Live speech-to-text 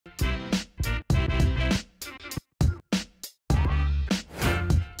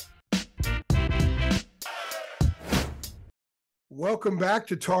Welcome back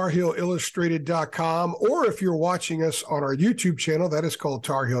to TarHeelIllustrated.com, or if you're watching us on our YouTube channel, that is called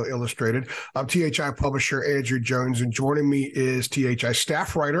Tar Heel Illustrated. I'm THI publisher Andrew Jones, and joining me is THI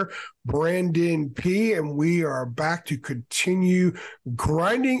staff writer Brandon Peay, and we are back to continue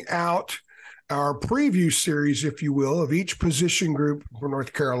grinding out our preview series, if you will, of each position group for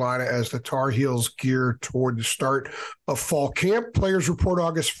North Carolina as the Tar Heels gear toward the start of fall camp. Players report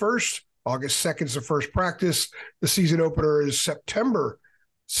August 1st. August 2nd is the first practice. The season opener is September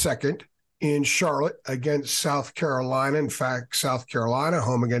 2nd in Charlotte against South Carolina. In fact, South Carolina,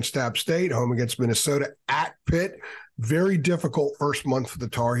 home against App State, home against Minnesota, at Pitt. Very difficult first month for the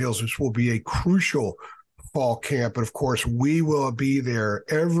Tar Heels, which will be a crucial fall camp. But, of course, we will be there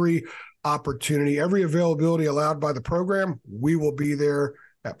every opportunity, every availability allowed by the program. We will be there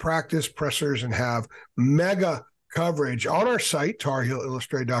at practice, pressers, and have mega coverage on our site,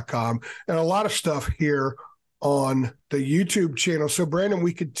 TarHeelIllustrated.com, and a lot of stuff here on the YouTube channel. So, Brandon,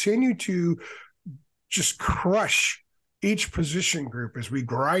 we continue to just crush each position group as we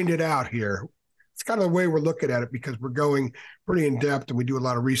grind it out here. It's kind of the way we're looking at it because we're going pretty in depth and we do a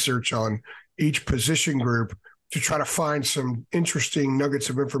lot of research on each position group to try to find some interesting nuggets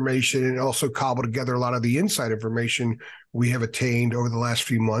of information and also cobble together a lot of the inside information we have attained over the last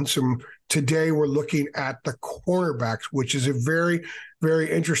few months. And today we're looking at the cornerbacks, which is a very, very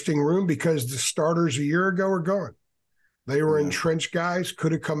interesting room because the starters a year ago are gone. They were entrenched guys,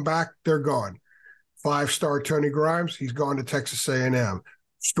 could have come back, they're gone. Five-star Tony Grimes, he's gone to Texas A&M.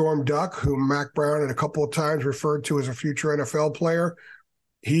 Storm Duck, whom Mac Brown and a couple of times referred to as a future NFL player,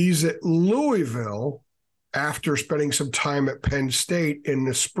 he's at Louisville after spending some time at Penn State in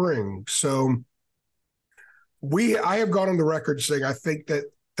the spring. So I have gone on the record saying I think that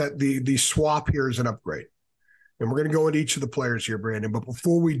the swap here is an upgrade. And we're going to go into each of the players here, Brandon. But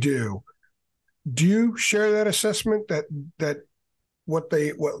before we do you share that assessment that what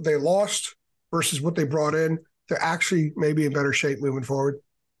they lost versus what they brought in, they're actually maybe in better shape moving forward?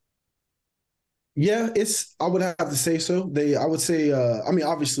 Yeah, I would have to say so. I would say,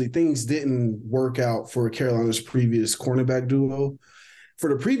 obviously things didn't work out for Carolina's previous cornerback duo. For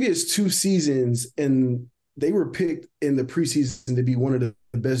the previous two seasons, and they were picked in the preseason to be one of the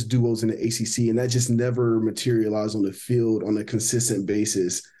best duos in the ACC, and that just never materialized on the field on a consistent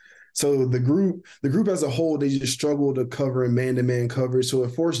basis. So the group as a whole, they just struggled to cover in man-to-man coverage. So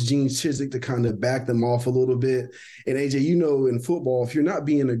it forced Gene Chizik to kind of back them off a little bit. And AJ, in football, if you're not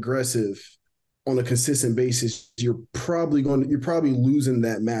being aggressive on a consistent basis, you're probably losing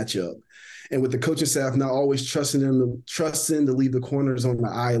that matchup. And with the coaching staff not always trusting to leave the corners on the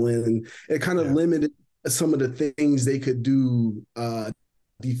island, it kind of limited some of the things they could do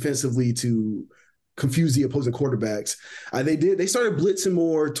defensively to confuse the opposing quarterbacks. They started blitzing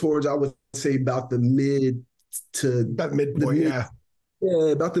more towards, I would say, about the midpoint.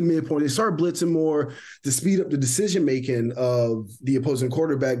 Yeah, about the midpoint. They started blitzing more to speed up the decision-making of the opposing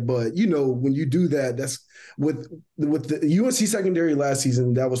quarterback. But, when you do that, that's with the UNC secondary last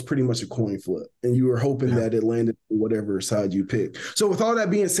season, that was pretty much a coin flip. And you were hoping that it landed on whatever side you picked. So with all that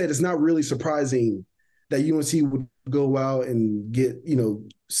being said, it's not really surprising that UNC would go out and get,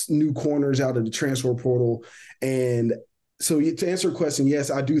 new corners out of the transfer portal. And so to answer your question, yes,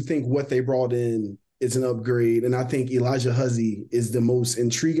 I do think what they brought in is an upgrade. And I think Elijah Huzzie is the most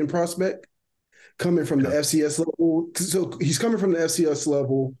intriguing prospect coming from the FCS level. So he's coming from the FCS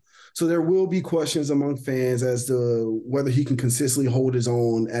level. So there will be questions among fans as to whether he can consistently hold his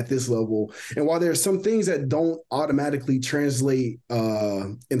own at this level. And while there are some things that don't automatically translate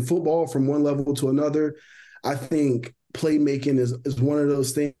in football from one level to another, I think playmaking is one of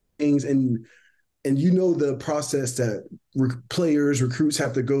those things. And the process that recruits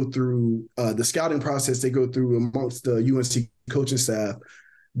have to go through, the scouting process they go through amongst the UNC coaching staff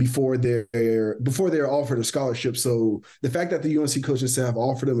before they're offered a scholarship. So the fact that the UNC coaching staff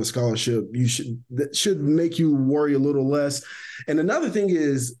offered them a scholarship, that should make you worry a little less. And another thing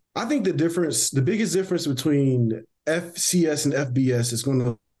is, I think the biggest difference between FCS and FBS is going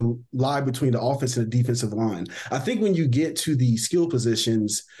to lie between the offense and the defensive line. I think when you get to the skill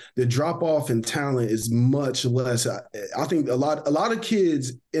positions, the drop off in talent is much less. I think a lot of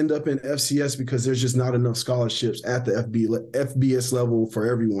kids end up in FCS because there's just not enough scholarships at the FBS level for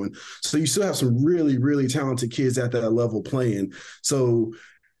everyone. So you still have some really, really talented kids at that level playing. So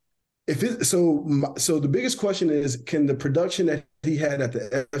so the biggest question is, can the production that he had at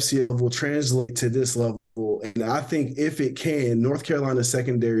the FCS level translate to this level? And I think if it can, North Carolina's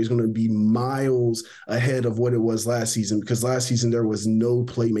secondary is going to be miles ahead of what it was last season, because last season there was no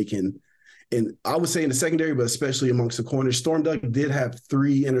playmaking. And I would say in the secondary, but especially amongst the corners. Storm Duck did have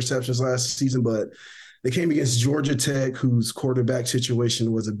 3 interceptions last season, but They came against Georgia Tech, whose quarterback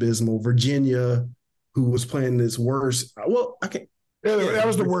situation was abysmal. Virginia, who was playing this worst. Well, I can't. Yeah, that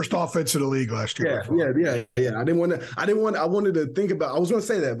was the worst offense in the league last year. Yeah. I wanted to think about. I was going to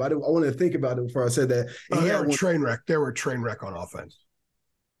say that, but I wanted to think about it before I said that. And they were a train wreck. They were a train wreck on offense.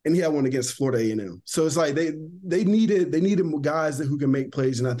 And he had one against Florida A&M. So it's like they needed guys who can make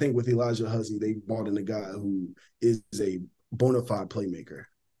plays. And I think with Elijah Huzzie, they brought in a guy who is a bona fide playmaker.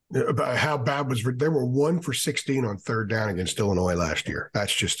 About how bad they were 1 for 16 on third down against Illinois last year.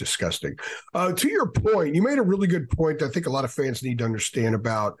 That's just disgusting. To your point, you made a really good point. I think a lot of fans need to understand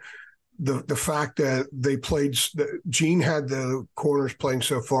about the fact that Gene had the corners playing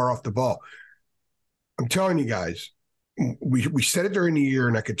so far off the ball. I'm telling you guys, we said it during the year,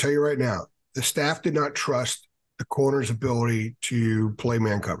 and I can tell you right now, the staff did not trust the corner's ability to play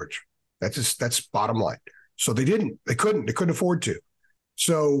man coverage. That's bottom line. So they didn't. They couldn't afford to.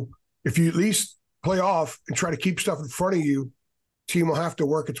 So if you at least play off and try to keep stuff in front of you, team will have to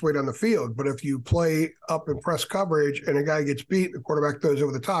work its way down the field. But if you play up in press coverage and a guy gets beat, the quarterback goes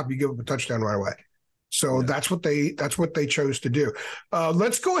over the top, you give him a touchdown right away. So that's what they chose to do.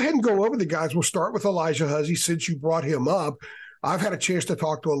 Let's go ahead and go over the guys. We'll start with Elijah Huzzie since you brought him up. I've had a chance to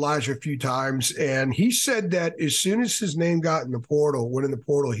talk to Elijah a few times, and he said that as soon as his name went in the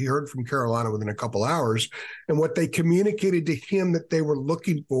portal, he heard from Carolina within a couple hours. And what they communicated to him that they were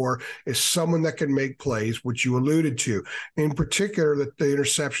looking for is someone that can make plays, which you alluded to. In particular, the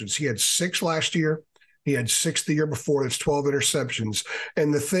interceptions. He had 6 last year. He had 6 the year before. That's 12 interceptions.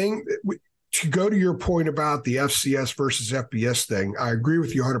 And the thing to go to your point about the FCS versus FBS thing, I agree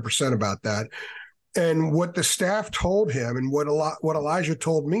with you 100% about that. And what the staff told him and what Elijah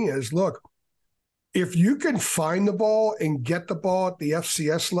told me is, look, if you can find the ball and get the ball at the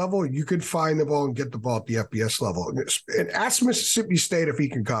FCS level, you can find the ball and get the ball at the FBS level. And ask Mississippi State if he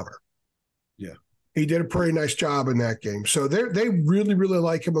can cover. Yeah. He did a pretty nice job in that game. So they really, really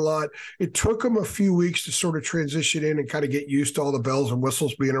like him a lot. It took him a few weeks to sort of transition in and kind of get used to all the bells and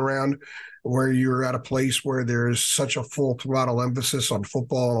whistles being around, where you're at a place where there's such a full throttle emphasis on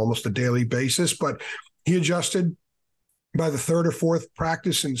football on almost a daily basis. But he adjusted. By the 3rd or 4th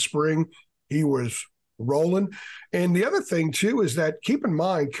practice in spring, he was rolling. And the other thing, too, is that keep in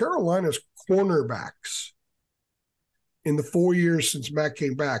mind, Carolina's cornerbacks in the 4 years since Matt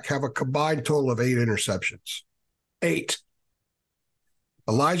came back have a combined total of 8 interceptions. 8.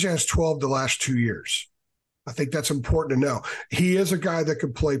 Elijah has 12 the last 2 years. I think that's important to know. He is a guy that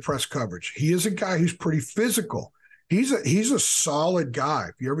can play press coverage. He is a guy who's pretty physical. He's a solid guy.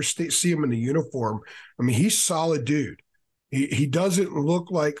 If you ever see him in the uniform, I mean, he's a solid dude. He doesn't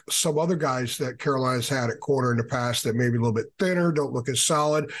look like some other guys that Carolina's had at corner in the past that maybe a little bit thinner, don't look as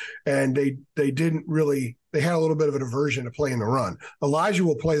solid, and they had a little bit of an aversion to playing the run. Elijah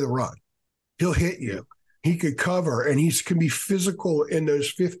will play the run. He'll hit you. He could cover, and he can be physical in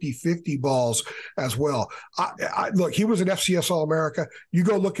those 50-50 balls as well. Look, he was an FCS All-America. You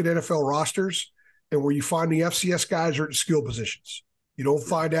go look at NFL rosters, and where you find the FCS guys are at skill positions. You don't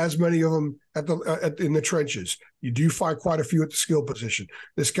find as many of them in the trenches. You do find quite a few at the skill position.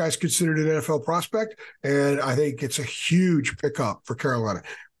 This guy's considered an NFL prospect, and I think it's a huge pickup for Carolina.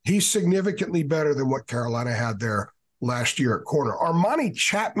 He's significantly better than what Carolina had there last year at corner. Armani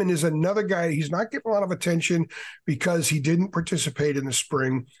Chapman is another guy. He's not getting a lot of attention because he didn't participate in the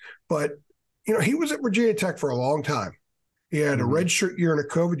spring, but he was at Virginia Tech for a long time. He had a redshirt year and a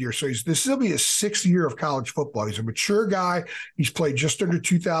COVID year. So this will be his 6th year of college football. He's a mature guy. He's played just under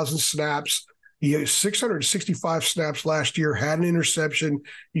 2,000 snaps. He had 665 snaps last year, had an interception.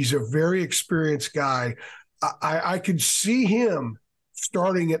 He's a very experienced guy. I could see him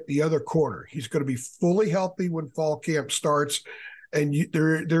starting at the other corner. He's going to be fully healthy when fall camp starts, and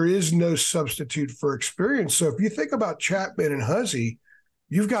there is no substitute for experience. So if you think about Chapman and Huzzie,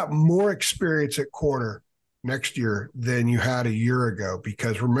 you've got more experience at corner next year than you had a year ago,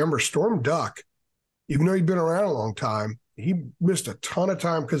 because remember, Storm Duck, even though he'd been around a long time, he missed a ton of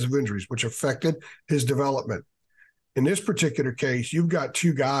time because of injuries, which affected his development. In this particular case, you've got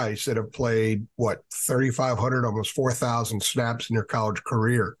 2 guys that have played, 3,500, almost 4,000 snaps in their college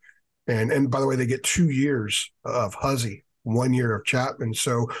career. And by the way, they get 2 years of Huzzie, 1 year of Chapman.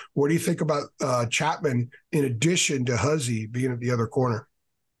 So what do you think about Chapman in addition to Huzzie being at the other corner?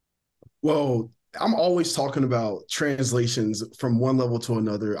 Well, I'm always talking about translations from one level to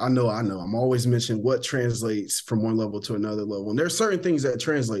another. I know. I'm always mentioning what translates from one level to another level. And there are certain things that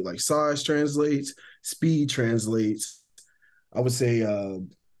translate, like size translates, speed translates. I would say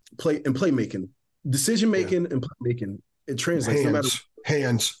playmaking, decision-making and playmaking. It translates.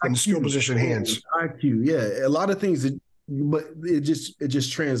 Hands and skill position hands. IQ, yeah. A lot of things that but it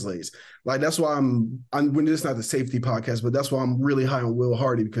just translates. Like that's why I'm when it's not the safety podcast, but that's why I'm really high on Will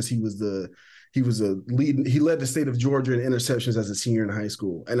Hardy, because he led the state of Georgia in interceptions as a senior in high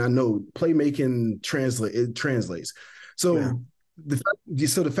school, and I know playmaking translates. So yeah.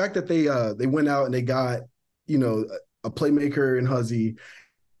 the fact that they went out and they got a playmaker in Huzzy.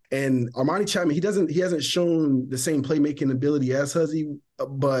 And Armani Chapman, he hasn't shown the same playmaking ability as Huzzy,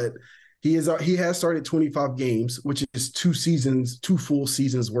 but he has started 25 games, which is 2 full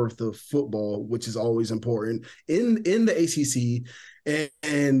seasons worth of football, which is always important in the ACC.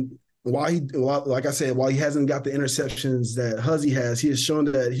 And while he hasn't got the interceptions that Huzzy has, he has shown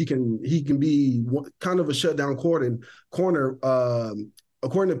that he can be kind of a shutdown corner.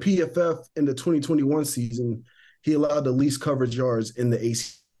 According to PFF in the 2021 season, he allowed the least coverage yards in the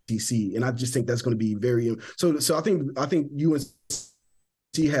ACC. And I just think that's going to be very so. I think UNC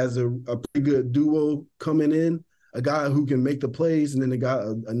has a pretty good duo coming in, a guy who can make the plays, and then a guy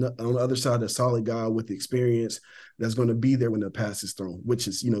on the other side, a solid guy with experience that's going to be there when the pass is thrown. Which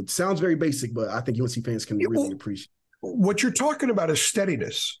is sounds very basic, but I think UNC fans can really appreciate what you're talking about is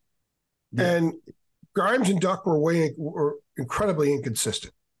steadiness, and Grimes and Duck were incredibly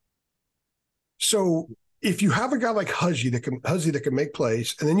inconsistent. So if you have a guy like Huzzy that can make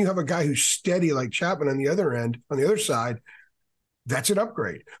plays, and then you have a guy who's steady like Chapman on the other side, that's an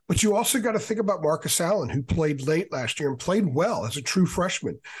upgrade. But you also got to think about Marcus Allen, who played late last year and played well as a true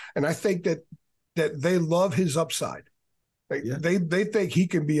freshman. And I think that they love his upside. They think he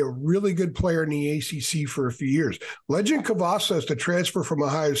can be a really good player in the ACC for a few years. Legend Cavazos, the transfer from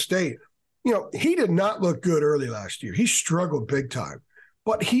Ohio State, he did not look good early last year. He struggled big time.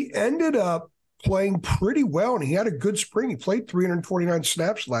 But he ended up playing pretty well, and he had a good spring. He played 349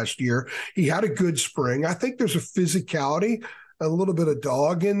 snaps last year. He had a good spring. I think there's a physicality, a little bit of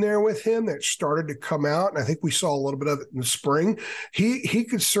dog in there with him that started to come out, and I think we saw a little bit of it in the spring. He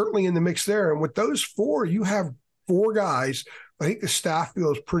could certainly in the mix there. And with those four, you have four guys I think the staff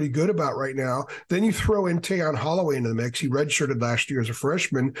feels pretty good about right now. Then you throw in Tayon Holloway into the mix. He redshirted last year as a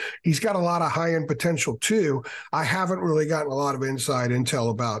freshman. He's got a lot of high-end potential too. I haven't really gotten a lot of inside intel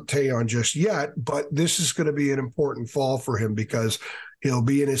about Tayon just yet, but this is going to be an important fall for him because he'll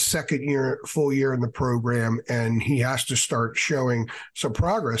be in his full year in the program, and he has to start showing some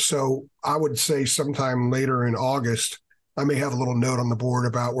progress. So I would say sometime later in August, I may have a little note on the board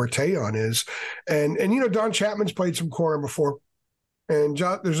about where Tayon is. And Don Chapman's played some corner before. And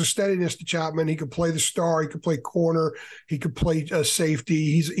there's a steadiness to Chapman. He could play the star. He could play corner. He could play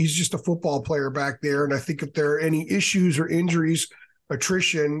safety. He's just a football player back there. And I think if there are any issues or injuries,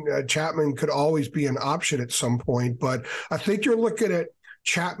 attrition, Chapman could always be an option at some point. But I think you're looking at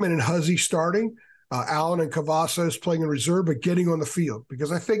Chapman and Huzzy starting, Allen and Cavazos playing in reserve, but getting on the field.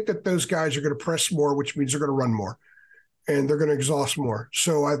 Because I think that those guys are going to press more, which means they're going to run more. And they're going to exhaust more.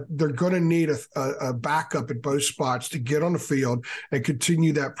 So they're going to need a backup at both spots to get on the field and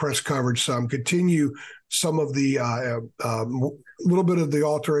continue that press coverage continue some of the little bit of the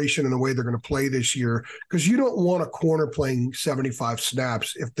alteration in the way they're going to play this year, because you don't want a corner playing 75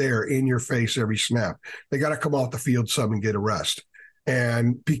 snaps if they're in your face every snap. They got to come off the field some and get a rest.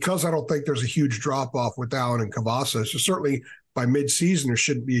 And because I don't think there's a huge drop-off with Allen and Cavazos, so certainly by midseason there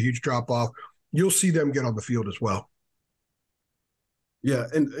shouldn't be a huge drop-off, you'll see them get on the field as well. Yeah,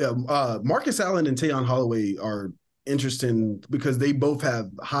 and Marcus Allen and Tayon Holloway are interesting because they both have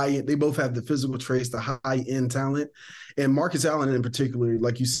the physical traits, the high-end talent. And Marcus Allen in particular,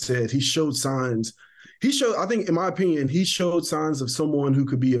 like you said, I think, in my opinion, he showed signs of someone who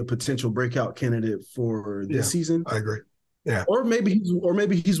could be a potential breakout candidate for this season. I agree. Yeah. Or maybe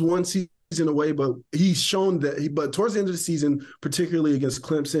he's one season away, but he's shown that but towards the end of the season, particularly against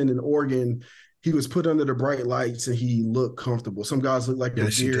Clemson and Oregon, he was put under the bright lights and he looked comfortable. Some guys look like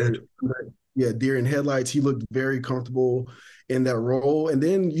a deer. Deer in headlights. He looked very comfortable in that role. And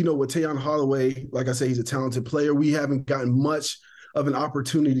then, with Tayon Holloway, like I say, he's a talented player. We haven't gotten much of an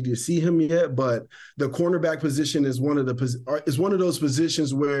opportunity to see him yet, but the cornerback position is one of those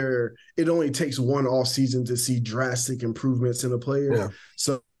positions where it only takes one off season to see drastic improvements in a player. Yeah.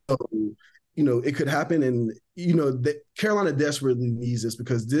 So, it could happen, and Carolina desperately needs this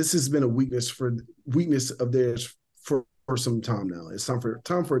because this has been a weakness of theirs for some time now. It's time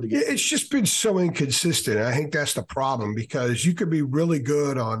for it to get. It's just been so inconsistent. I think that's the problem, because you could be really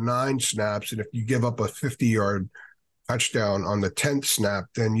good on 9 snaps, and if you give up a 50-yard touchdown on the 10th snap,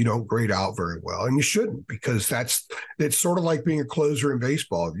 then you don't grade out very well, and you shouldn't, because it's sort of like being a closer in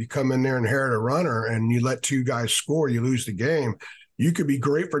baseball. If you come in there and inherit a runner and you let 2 guys score, you lose the game. You could be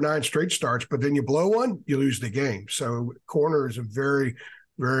great for 9 straight starts, but then you blow one, you lose the game. So corner is a very,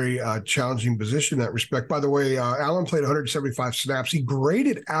 very challenging position in that respect. By the way, Allen played 175 snaps. He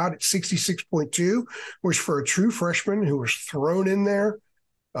graded out at 66.2, which for a true freshman who was thrown in there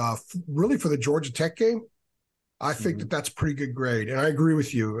really for the Georgia Tech game, I think that that's a pretty good grade. And I agree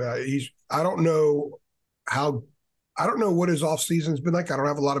with you. I don't know what his offseason has been like. I don't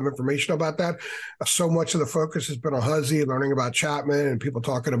have a lot of information about that. So much of the focus has been on Huzzy, learning about Chapman and people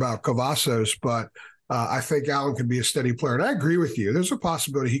talking about Cavazos, but I think Allen can be a steady player. And I agree with you. There's a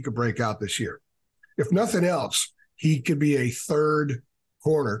possibility he could break out this year. If nothing else, he could be a third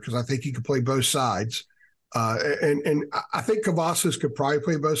corner because I think he could play both sides. And I think Cavazos could probably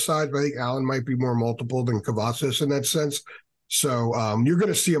play both sides, but I think Allen might be more multiple than Cavazos in that sense. So you're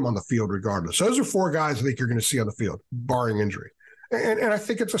going to see him on the field regardless. Those are four guys I think you're going to see on the field, barring injury. And I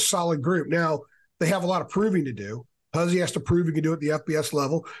think it's a solid group. Now, they have a lot of proving to do. Huzzy has to prove he can do it at the FBS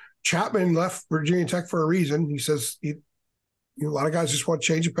level. Chapman left Virginia Tech for a reason. He says a lot of guys just want to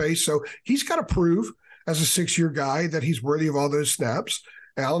change of pace. So he's got to prove as a 6-year guy that he's worthy of all those snaps.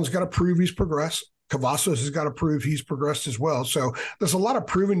 Allen's got to prove he's progressed. Cavazos has got to prove he's progressed as well. So there's a lot of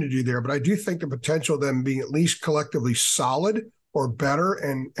proving to do there, but I do think the potential of them being at least collectively solid or better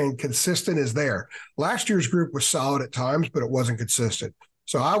and consistent is there. Last year's group was solid at times, but it wasn't consistent.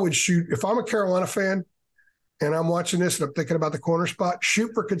 So I would shoot, if I'm a Carolina fan and I'm watching this and I'm thinking about the corner spot,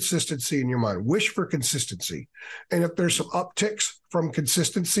 shoot for consistency in your mind, wish for consistency. And if there's some upticks from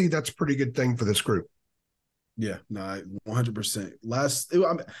consistency, that's a pretty good thing for this group. Yeah, no, 100%.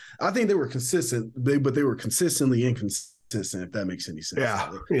 I think they were consistent, but they were consistently inconsistent, if that makes any sense.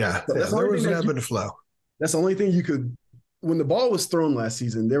 Yeah. There was an ebb and flow. That's the only thing you could. When the ball was thrown last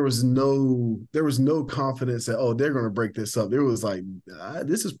season, there was no confidence that they're going to break this up. There was like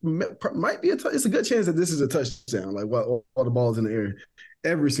might be it's a good chance that this is a touchdown. Like all the balls in the air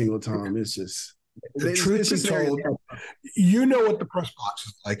every single time. It's just. The truth be told, you know what the press box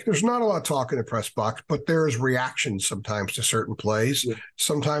is like. There's not a lot of talk in the press box, but there's reactions sometimes to certain plays. Yeah.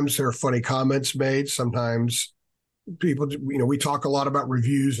 Sometimes there are funny comments made. Sometimes people, we talk a lot about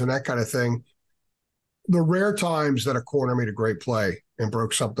reviews and that kind of thing. The rare times that a corner made a great play and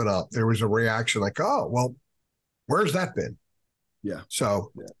broke something up, there was a reaction like, oh, well, where's that been? Yeah.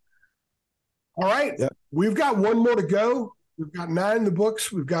 So, all right. Yeah. We've got one more to go. We've got 9 in the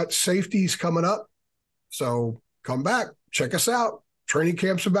books. We've got safeties coming up. So come back. Check us out. Training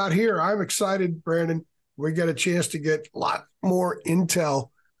camp's about here. I'm excited, Brandon. We get a chance to get a lot more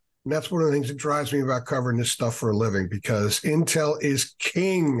intel. And that's one of the things that drives me about covering this stuff for a living, because intel is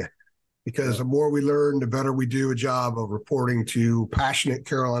king. Because the more we learn, the better we do a job of reporting to passionate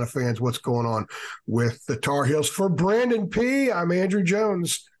Carolina fans what's going on with the Tar Heels. For Brandon Peay, I'm Andrew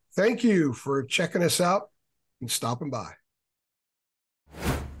Jones. Thank you for checking us out and stopping by.